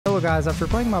guys, after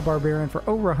playing my Barbarian for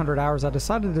over 100 hours, I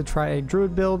decided to try a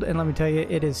Druid build, and let me tell you,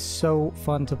 it is so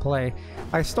fun to play.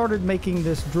 I started making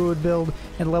this Druid build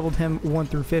and leveled him 1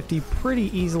 through 50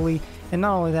 pretty easily, and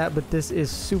not only that, but this is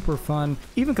super fun.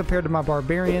 Even compared to my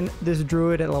Barbarian, this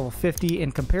Druid at level 50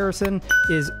 in comparison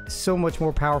is so much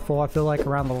more powerful, I feel like,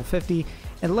 around level 50.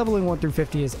 And leveling 1 through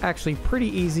 50 is actually pretty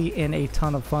easy and a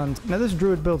ton of fun. Now this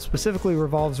Druid build specifically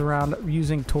revolves around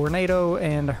using Tornado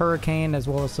and Hurricane as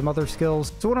well as some other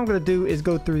skills. So what I'm going to do is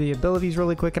go through the abilities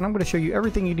really quick, and I'm going to show you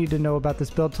everything you need to know about this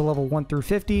build to level 1 through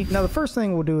 50. Now the first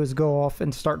thing we'll do is go off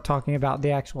and start talking about the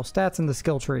actual stats in the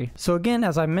skill tree. So again,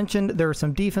 as I mentioned, there are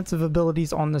some defensive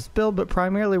abilities on this build, but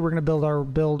primarily we're going to build our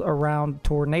build around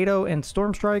Tornado and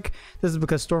Storm Strike. This is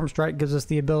because Storm Strike gives us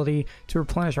the ability to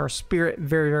replenish our spirit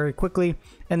very, very quickly,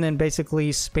 and then basically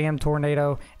spam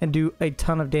Tornado and do a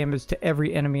ton of damage to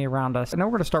every enemy around us. And now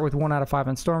we're going to start with 1 out of 5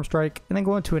 in Storm Strike, and then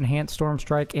go into Enhanced Storm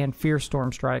Strike and Fierce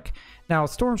Storm Strike. Now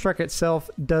Storm Strike itself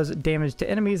does damage to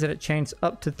enemies, and it chains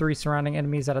up to 3 surrounding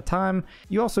enemies at a time.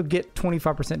 You also get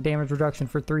 25% damage reduction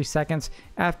for 3 seconds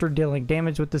after dealing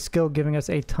damage with the skill, giving us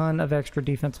a ton of extra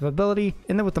defensive ability.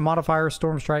 And then with the modifier,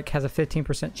 Storm Strike has a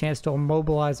 15% chance to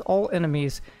immobilize all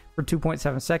enemies for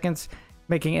 2.7 seconds.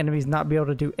 Making enemies not be able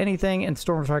to do anything, and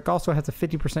Storm Strike also has a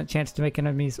 50% chance to make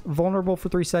enemies vulnerable for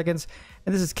 3 seconds.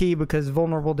 And this is key because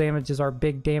vulnerable damage is our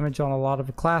big damage on a lot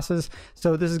of classes,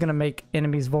 so this is going to make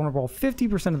enemies vulnerable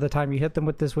 50% of the time you hit them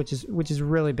with this, which is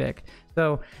really big.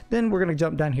 So then we're going to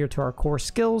jump down here to our core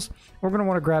skills. We're going to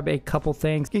want to grab a couple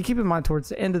things. You keep in mind towards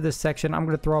the end of this section, I'm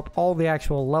going to throw up all the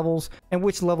actual levels and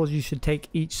which levels you should take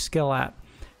each skill at.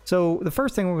 So the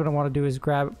first thing we're going to want to do is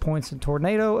grab points in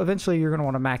Tornado. Eventually you're going to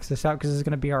want to max this out because this is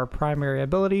going to be our primary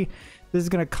ability. This is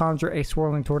going to conjure a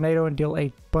swirling tornado and deal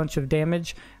a bunch of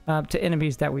damage to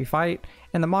enemies that we fight.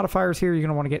 And the modifiers here, you're going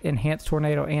to want to get Enhanced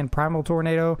Tornado and Primal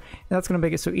Tornado. And that's going to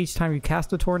make it so each time you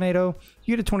cast a tornado,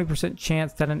 you get a 20%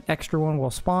 chance that an extra one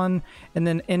will spawn. And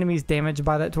then enemies damaged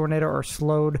by that tornado are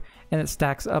slowed, and it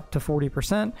stacks up to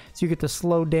 40%. So you get the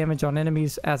slow damage on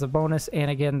enemies as a bonus.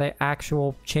 And again, the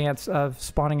actual chance of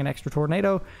spawning an extra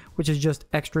tornado, which is just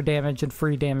extra damage and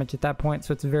free damage at that point.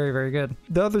 So it's very, very good.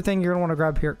 The other thing you're going to want to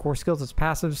grab here at core skills is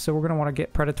passives. So we're going to want to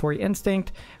get Predatory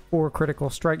Instinct for critical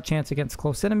strike chance against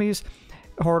close enemies.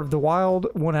 Heart of the Wild,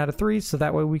 1 out of 3, so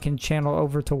that way we can channel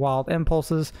over to Wild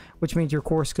Impulses, which means your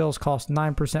core skills cost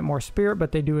 9% more spirit,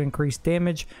 but they do increase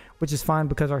damage, which is fine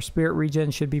because our spirit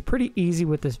regen should be pretty easy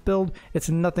with this build. It's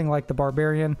nothing like the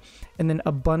Barbarian. And then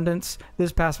Abundance,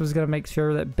 this passive is going to make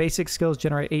sure that basic skills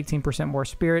generate 18% more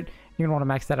spirit. You're going to want to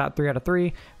max that out 3 out of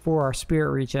 3 for our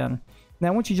spirit regen.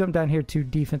 Now once you jump down here to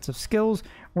defensive skills,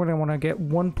 we're going to want to get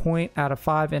 1 point out of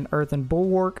 5 in Earthen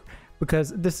Bulwark,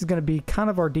 because this is going to be kind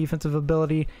of our defensive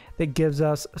ability that gives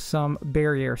us some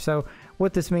barrier. So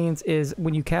what this means is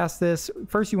when you cast this,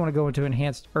 first you want to go into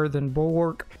Enhanced Earthen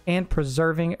Bulwark and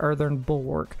Preserving Earthen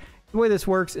Bulwark. The way this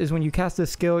works is when you cast this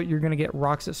skill, you're going to get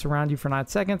rocks that surround you for 9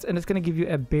 seconds, and it's going to give you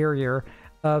a barrier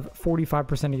of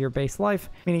 45% of your base life,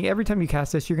 meaning every time you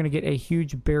cast this, you're going to get a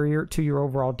huge barrier to your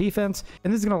overall defense,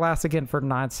 and this is going to last again for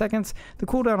 9 seconds. The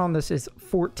cooldown on this is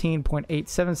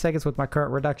 14.87 seconds with my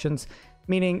current reductions,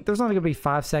 meaning there's only going to be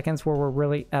 5 seconds where we're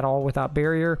really at all without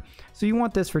barrier. So you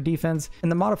want this for defense,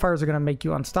 and the modifiers are going to make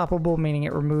you unstoppable, meaning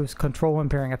it removes control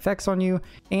impairing effects on you.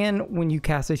 And when you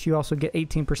cast this, you also get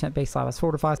 18% base life as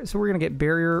Fortify. So we're going to get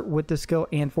barrier with this skill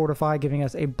and Fortify, giving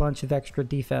us a bunch of extra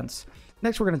defense.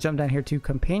 Next, we're going to jump down here to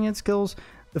companion skills.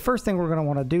 The first thing we're going to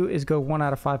want to do is go 1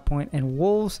 out of 5 point in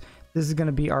Wolves. This is going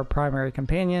to be our primary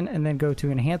companion, and then go to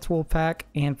Enhanced Wolf Pack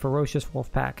and Ferocious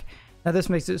Wolf Pack. Now this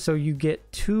makes it so you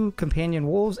get 2 companion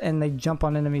wolves, and they jump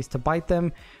on enemies to bite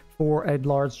them for a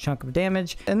large chunk of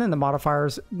damage. And then the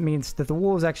modifiers means that the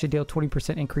wolves actually deal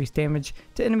 20% increased damage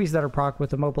to enemies that are procced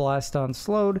with Immobilized, Stun,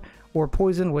 Slowed, or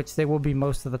Poison, which they will be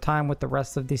most of the time with the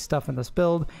rest of these stuff in this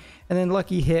build. And then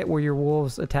Lucky Hit, where your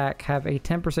wolves attack have a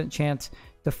 10% chance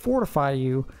to fortify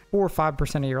you for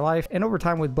 5% of your life. And over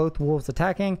time, with both wolves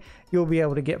attacking, you'll be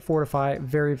able to get Fortify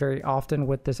very, very often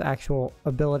with this actual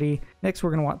ability. Next, we're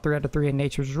going to want 3 out of 3 in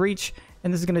Nature's Reach,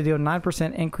 and this is going to deal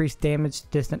 9% increased damage to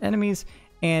distant enemies,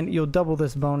 and you'll double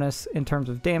this bonus in terms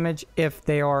of damage if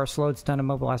they are slowed, stunned,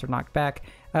 immobilized, or knocked back,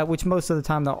 which most of the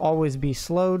time they'll always be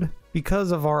slowed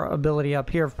because of our ability up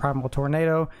here of Primal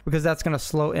Tornado, because that's going to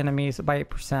slow enemies by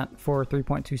 8% for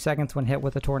 3.2 seconds when hit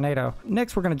with a tornado.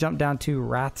 Next, we're going to jump down to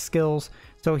Wrath skills.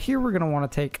 So here we're going to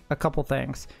want to take a couple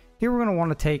things. Here we're going to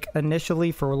want to take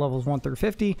initially for levels 1 through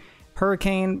 50,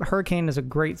 Hurricane. Hurricane is a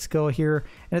great skill here,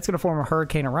 and it's going to form a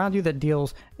hurricane around you that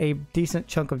deals a decent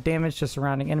chunk of damage to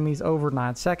surrounding enemies over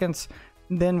 9 seconds.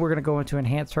 Then we're going to go into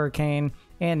Enhanced Hurricane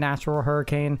and Natural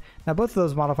Hurricane. Now both of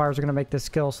those modifiers are going to make this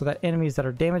skill so that enemies that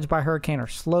are damaged by Hurricane are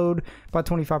slowed by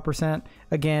 25%.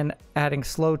 Again, adding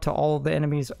slow to all of the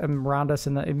enemies around us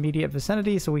in the immediate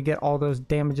vicinity, so we get all those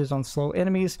damages on slow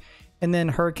enemies. And then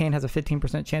Hurricane has a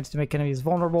 15% chance to make enemies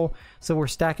vulnerable, so we're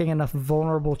stacking enough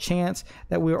vulnerable chance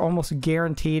that we're almost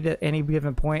guaranteed at any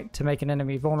given point to make an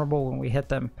enemy vulnerable when we hit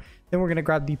them. Then we're going to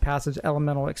grab the passive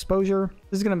Elemental Exposure.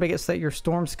 This is going to make it so that your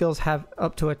storm skills have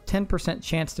up to a 10%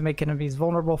 chance to make enemies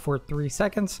vulnerable for 3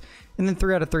 seconds, and then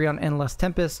 3 out of 3 on Endless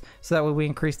Tempest, so that way we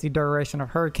increase the duration of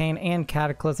Hurricane and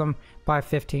Cataclysm by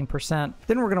 15%.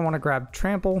 Then we're going to want to grab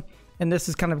Trample. And this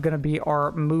is kind of going to be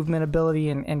our movement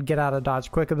ability and get out of dodge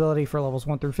quick ability for levels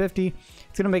 1 through 50.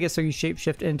 It's going to make it so you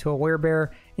shapeshift into a werebear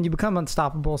and you become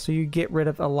unstoppable, so you get rid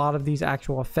of a lot of these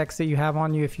actual effects that you have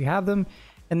on you if you have them.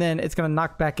 And then it's going to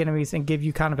knock back enemies and give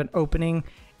you kind of an opening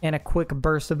and a quick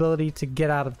burst ability to get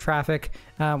out of traffic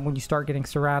when you start getting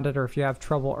surrounded, or if you have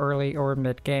trouble early or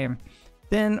mid game.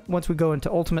 Then once we go into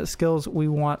ultimate skills, we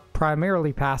want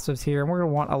primarily passives here, and we're going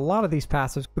to want a lot of these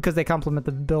passives because they complement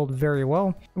the build very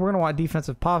well. We're going to want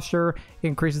defensive posture. It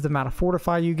increases the amount of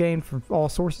fortify you gain from all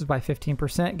sources by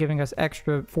 15%, giving us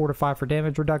extra fortify for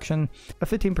damage reduction, a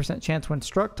 15% chance when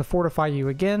struck to fortify you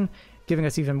again, giving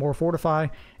us even more fortify,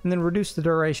 and then reduce the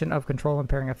duration of control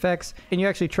impairing effects. And you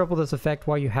actually triple this effect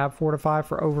while you have fortify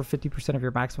for over 50% of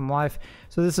your maximum life.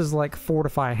 So this is like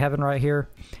fortify heaven right here.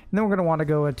 And then we're going to want to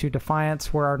go into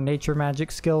defiance, where our nature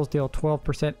magic skills deal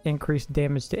 12% increased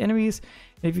damage to enemies.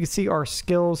 And if you can see our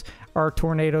skills, our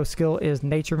tornado skill is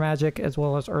nature magic, as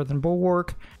well as earthen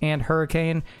bulwark and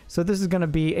hurricane. So this is going to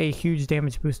be a huge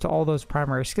damage boost to all those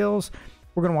primary skills.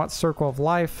 We're going to want Circle of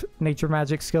Life, nature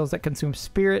magic skills that consume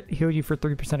spirit, heal you for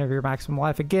 3% of your maximum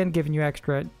life, again giving you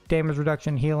extra damage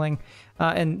reduction, healing,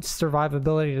 and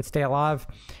survivability to stay alive.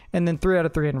 And then 3 out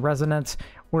of 3 in resonance,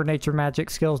 where nature magic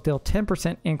skills deal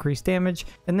 10% increased damage.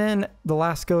 And then the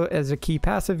last skill as a key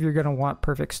passive, you're going to want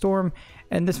Perfect Storm,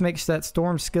 and this makes that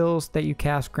storm skills that you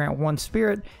cast grant 1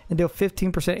 spirit and deal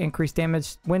 15% increased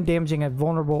damage when damaging a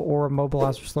vulnerable or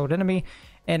immobilized or slowed enemy.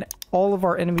 And all of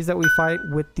our enemies that we fight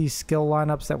with these skill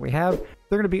lineups that we have,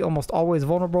 they're going to be almost always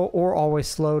vulnerable or always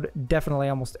slowed, definitely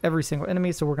almost every single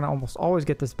enemy, so we're going to almost always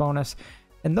get this bonus.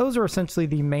 And those are essentially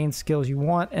the main skills you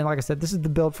want. And like I said, this is the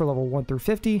build for level 1 through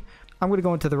 50. I'm going to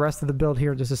go into the rest of the build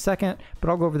here in just a second, but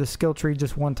I'll go over the skill tree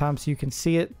just one time so you can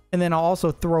see it. And then I'll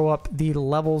also throw up the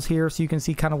levels here so you can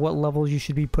see kind of what levels you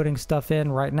should be putting stuff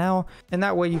in right now. And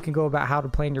that way you can go about how to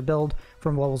plan your build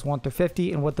from levels 1 through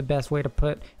 50 and what the best way to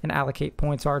put and allocate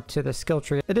points are to the skill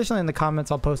tree. Additionally, in the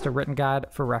comments, I'll post a written guide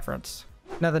for reference.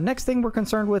 Now the next thing we're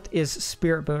concerned with is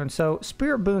Spirit Boons. So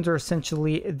Spirit Boons are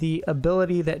essentially the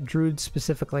ability that Druids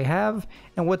specifically have,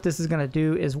 and what this is going to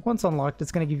do is once unlocked,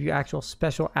 it's going to give you actual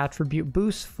special attribute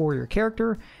boosts for your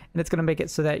character, and it's going to make it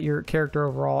so that your character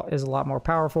overall is a lot more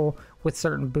powerful with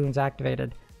certain boons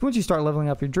activated. Once you start leveling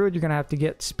up your druid, you're going to have to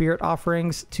get spirit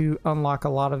offerings to unlock a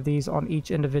lot of these on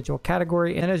each individual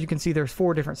category. And as you can see, there's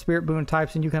 4 different spirit boon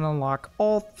types, and you can unlock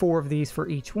all 4 of these for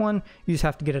each one. You just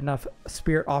have to get enough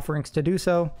spirit offerings to do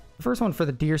so. The first one for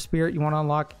the deer spirit you want to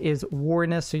unlock is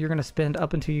wariness. So you're going to spend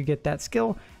up until you get that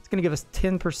skill. It's going to give us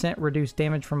 10% reduced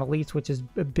damage from elites, which is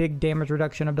a big damage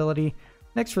reduction ability.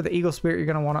 Next, for the eagle spirit, you're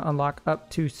going to want to unlock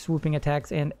up to swooping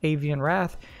attacks and avian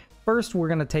wrath. First, we're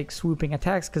going to take swooping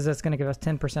attacks because that's going to give us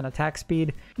 10% attack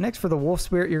speed. Next, for the wolf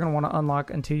spirit, you're going to want to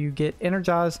unlock until you get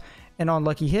energized. And on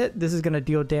lucky hit, this is going to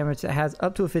deal damage that has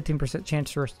up to a 15%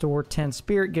 chance to restore 10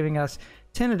 spirit, giving us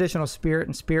 10 additional spirit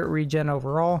and spirit regen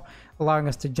overall, allowing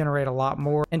us to generate a lot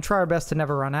more and try our best to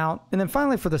never run out. And then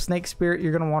finally, for the snake spirit,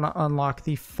 you're going to want to unlock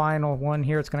the final one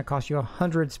here. It's going to cost you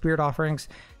 100 spirit offerings.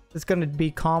 It's going to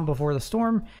be calm before the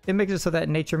storm. It makes it so that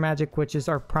nature magic, which is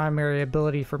our primary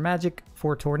ability for magic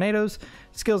for tornadoes,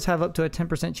 skills have up to a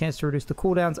 10% chance to reduce the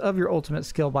cooldowns of your ultimate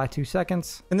skill by 2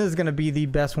 seconds. And this is going to be the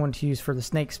best one to use for the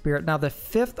snake spirit. Now the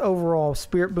 5th overall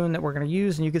spirit boon that we're going to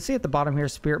use, and you can see at the bottom here,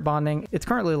 spirit bonding. It's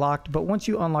currently locked, but once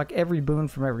you unlock every boon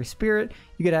from every spirit,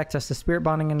 you get access to spirit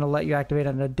bonding, and it'll let you activate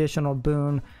an additional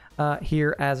boon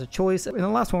here as a choice. And the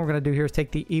last one we're going to do here is take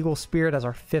the eagle spirit as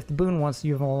our 5th boon once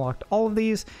you've unlocked all of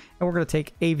these, and we're going to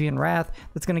take avian wrath.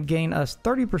 That's going to gain us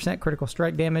 30% critical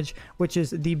strike damage, which is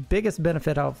the biggest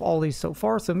benefit of all these so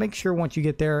far. So make sure once you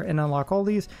get there and unlock all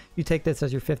these, you take this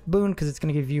as your 5th boon, because it's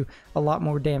going to give you a lot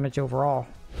more damage overall.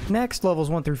 Next,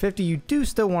 levels 1 through 50, you do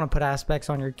still want to put aspects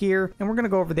on your gear, and we're going to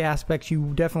go over the aspects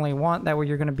you definitely want. That way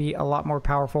you're going to be a lot more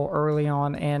powerful early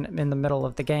on and in the middle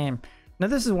of the game. Now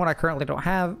this is one I currently don't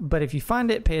have, but if you find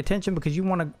it, pay attention because you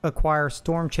want to acquire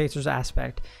Storm Chaser's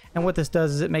aspect. And what this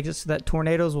does is it makes it so that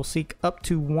tornadoes will seek up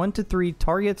to 1 to 3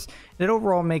 targets. And it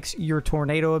overall makes your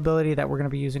tornado ability that we're going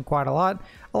to be using quite a lot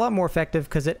more effective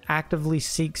because it actively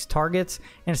seeks targets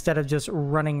instead of just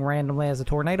running randomly as a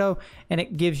tornado. And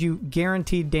it gives you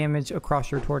guaranteed damage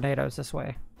across your tornadoes this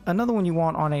way. Another one you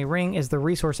want on a ring is the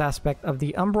resource aspect of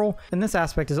the Umbral, and this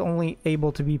aspect is only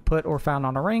able to be put or found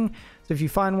on a ring. So if you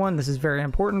find one, this is very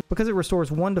important because it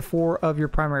restores 1 to 4 of your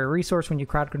primary resource when you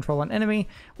crowd control an enemy,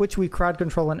 which we crowd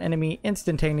control an enemy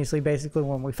instantaneously basically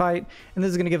when we fight. And this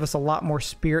is going to give us a lot more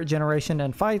spirit generation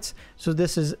in fights. So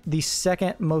this is the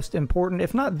second most important,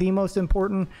 if not the most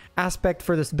important aspect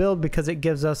for this build because it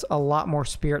gives us a lot more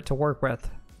spirit to work with.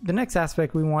 The next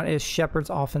aspect we want is Shepherd's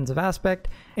offensive aspect,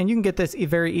 and you can get this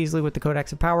very easily with the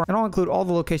Codex of Power, and I'll include all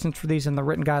the locations for these in the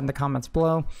written guide in the comments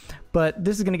below. But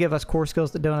this is going to give us core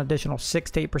skills that do an additional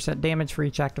 6 to 8% damage for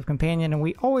each active companion, and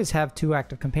we always have 2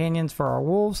 active companions for our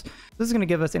wolves. This is going to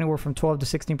give us anywhere from 12 to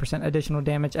 16% additional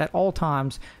damage at all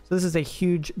times, so this is a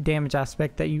huge damage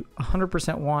aspect that you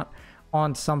 100% want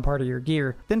on some part of your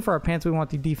gear. Then for our pants, we want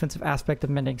the defensive aspect of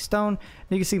Mending Stone.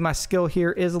 You can see my skill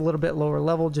here is a little bit lower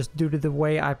level just due to the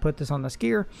way I put this on this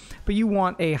gear, but you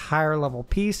want a higher level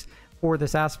piece for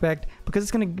this aspect because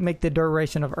it's going to make the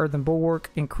duration of Earthen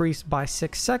Bulwark increase by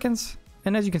 6 seconds.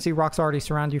 And as you can see, rocks already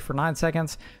surround you for 9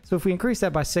 seconds. So if we increase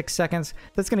that by 6 seconds,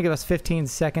 that's going to give us 15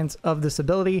 seconds of this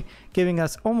ability, giving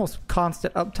us almost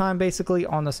constant uptime basically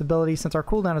on this ability. Since our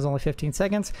cooldown is only 15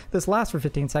 seconds, this lasts for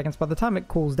 15 seconds. By the time it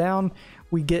cools down,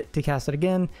 we get to cast it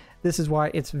again. This is why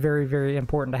it's very, very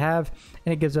important to have,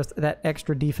 and it gives us that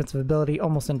extra defensive ability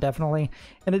almost indefinitely.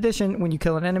 In addition, when you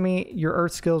kill an enemy, your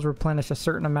earth skills replenish a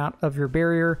certain amount of your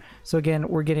barrier. So again,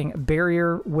 we're getting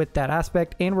barrier with that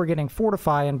aspect, and we're getting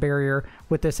fortify and barrier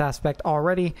with this aspect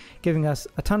already, giving us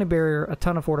a ton of barrier, a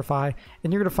ton of fortify,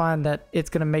 and you're going to find that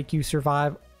it's going to make you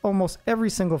survive almost every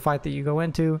single fight that you go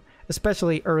into,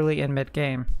 especially early and mid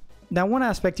game. Now, one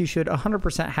aspect you should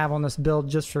 100% have on this build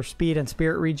just for speed and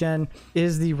spirit regen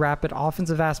is the rapid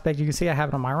offensive aspect. You can see I have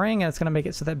it on my ring, and it's going to make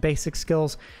it so that basic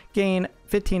skills gain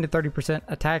 15 to 30%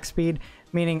 attack speed,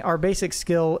 meaning our basic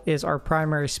skill is our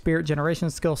primary spirit generation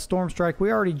skill, Storm Strike. We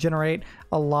already generate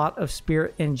a lot of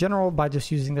spirit in general by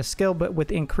just using this skill, but with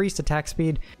increased attack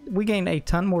speed, we gain a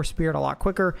ton more spirit a lot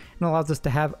quicker and allows us to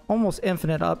have almost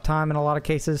infinite uptime in a lot of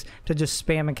cases to just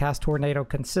spam and cast Tornado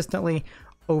consistently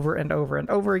over and over and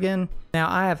over again. Now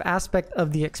I have aspect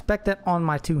of the expectant on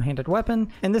my two-handed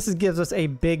weapon, and this gives us a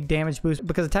big damage boost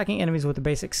because attacking enemies with a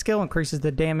basic skill increases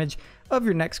the damage of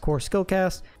your next core skill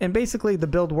cast. And basically the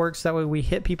build works that way: we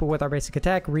hit people with our basic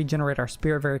attack, regenerate our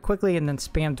spirit very quickly, and then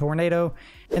spam tornado.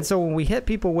 And so when we hit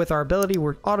people with our ability,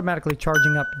 we're automatically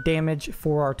charging up damage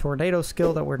for our tornado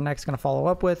skill that we're next going to follow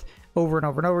up with over and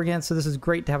over and over again. So this is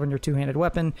great to have on your two-handed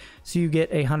weapon, so you get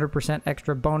a 100%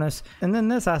 extra bonus. And then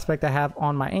this aspect I have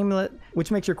on my amulet, which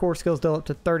makes your core skills deal up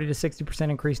to 30 to 60%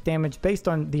 increased damage based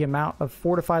on the amount of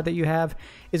fortify that you have,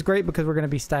 is great because we're going to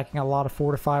be stacking a lot of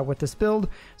fortify with this build,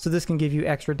 so this can give you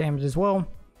extra damage as well.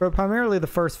 But primarily the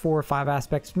first 4 or 5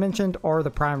 aspects mentioned are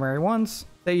the primary ones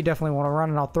that you definitely want to run,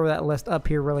 and I'll throw that list up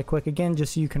here really quick again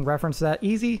just so you can reference that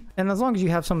easy. And as long as you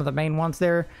have some of the main ones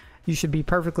there, you should be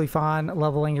perfectly fine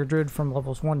leveling your druid from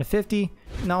levels 1 to 50.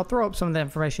 Now I'll throw up some of the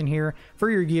information here for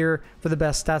your gear for the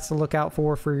best stats to look out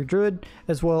for your druid,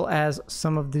 as well as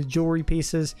some of the jewelry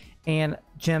pieces and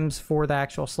gems for the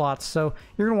actual slots. So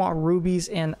you're going to want rubies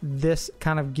in this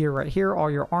kind of gear right here. All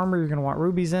your armor you're going to want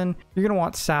rubies in. You're going to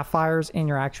want sapphires in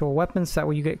your actual weapons, so that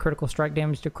way you get critical strike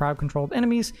damage to crowd controlled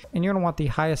enemies. And you're going to want the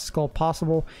highest skull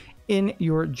possible in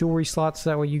your jewelry slots,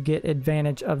 so that way you get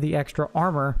advantage of the extra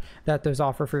armor that those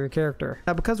offer for your character.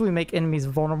 Now because we make enemies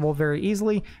vulnerable very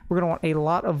easily, we're going to want a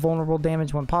lot of vulnerable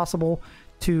damage when possible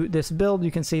to this build.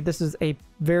 You can see this is a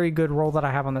very good roll that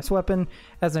I have on this weapon.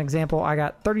 As an example, I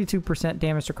got 32%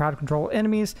 damage to crowd control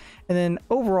enemies, and then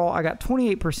overall I got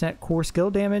 28% core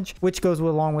skill damage, which goes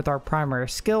along with our primary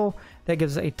skill. That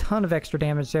gives us a ton of extra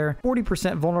damage there.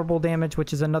 40% vulnerable damage,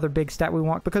 which is another big stat we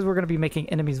want because we're going to be making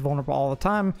enemies vulnerable all the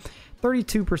time.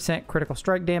 32% critical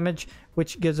strike damage,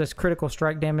 which gives us critical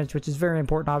strike damage, which is very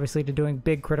important obviously to doing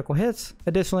big critical hits.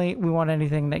 Additionally, we want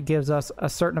anything that gives us a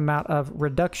certain amount of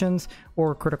reductions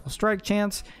or critical strike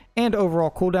chance, and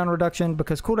overall cooldown reduction,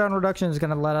 because cooldown reduction is going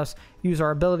to let us use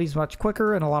our abilities much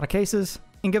quicker in a lot of cases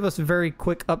and give us very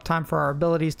quick uptime for our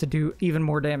abilities to do even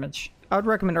more damage. I would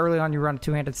recommend early on you run a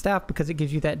two-handed staff because it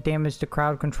gives you that damage to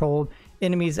crowd controlled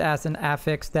enemies as an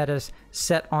affix that is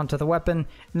set onto the weapon,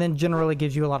 and then generally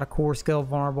gives you a lot of core skill,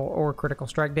 vulnerable, or critical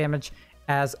strike damage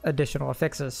as additional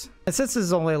affixes. And since this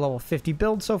is only a level 50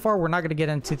 build so far, we're not going to get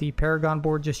into the Paragon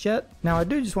board just yet. Now I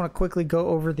do just want to quickly go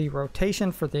over the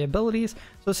rotation for the abilities.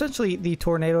 So essentially the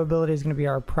Tornado ability is going to be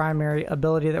our primary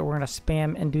ability that we're going to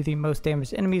spam and do the most damage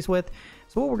to enemies with.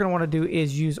 So what we're going to want to do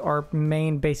is use our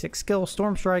main basic skill,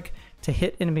 Storm Strike, to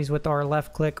hit enemies with our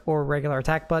left click or regular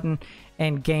attack button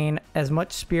and gain as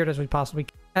much spirit as we possibly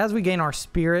can. As we gain our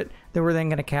spirit, then we're then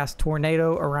going to cast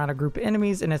Tornado around a group of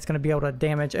enemies, and it's going to be able to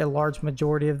damage a large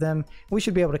majority of them. We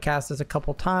should be able to cast this a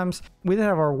couple times. We then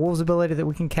have our Wolves ability that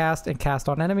we can cast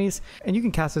on enemies, and you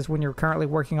can cast this when you're currently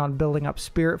working on building up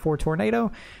spirit for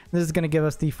Tornado. This is going to give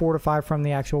us the 4 to 5 from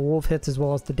the actual wolf hits as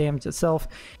well as the damage itself.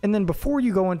 And then before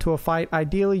you go into a fight,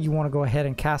 ideally you want to go ahead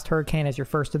and cast Hurricane as your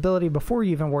first ability before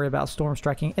you even worry about Storm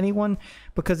Striking anyone,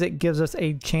 because it gives us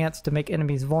a chance to make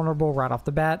enemies vulnerable right off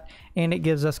the bat, and it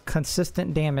gives us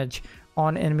consistent damage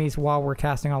on enemies while we're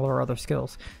casting all of our other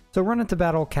skills. So run into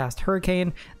battle, cast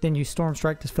Hurricane, then use Storm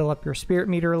Strike to fill up your spirit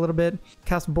meter a little bit,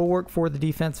 cast Bulwark for the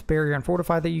defense, barrier, and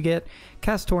fortify that you get,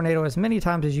 cast Tornado as many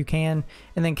times as you can,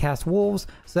 and then cast Wolves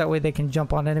so that way they can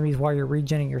jump on enemies while you're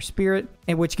regenerating your spirit,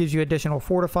 and which gives you additional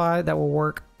fortify that will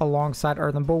work alongside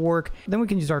Earthen Bulwark. Then we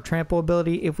can use our Trample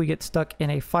ability if we get stuck in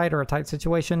a fight or a tight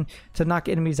situation to knock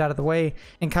enemies out of the way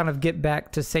and kind of get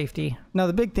back to safety. Now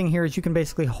the big thing here is you can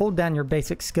basically hold down your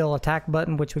basic skill attack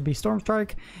button, which would be Storm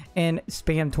Strike, and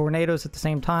spam tornadoes at the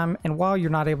same time. And while you're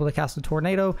not able to cast a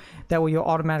tornado, that way you'll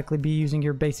automatically be using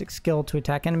your basic skill to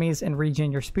attack enemies and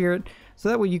regen your spirit. So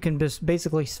that way you can just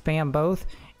basically spam both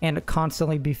and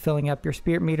constantly be filling up your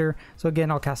spirit meter. So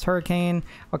again, I'll cast Hurricane,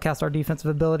 I'll cast our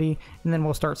defensive ability, and then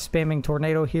we'll start spamming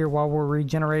Tornado here while we're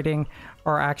regenerating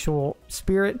our actual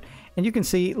spirit. And you can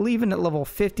see, even at level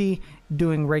 50,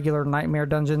 doing regular nightmare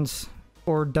dungeons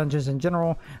or dungeons in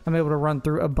general, I'm able to run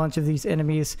through a bunch of these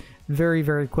enemies very,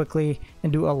 very quickly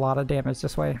and do a lot of damage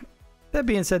this way. That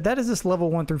being said, that is this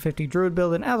level 1 through 50 Druid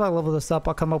build, and as I level this up,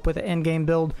 I'll come up with an end game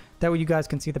build. That way you guys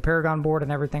can see the Paragon board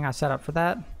and everything I set up for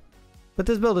that. But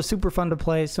this build is super fun to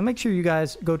play, so make sure you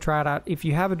guys go try it out. If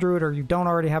you have a Druid or you don't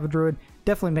already have a Druid,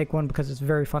 definitely make one because it's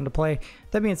very fun to play.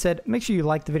 That being said, make sure you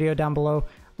like the video down below.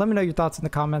 Let me know your thoughts in the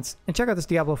comments, and check out this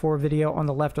Diablo 4 video on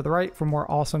the left or the right for more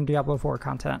awesome Diablo 4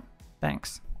 content.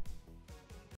 Thanks.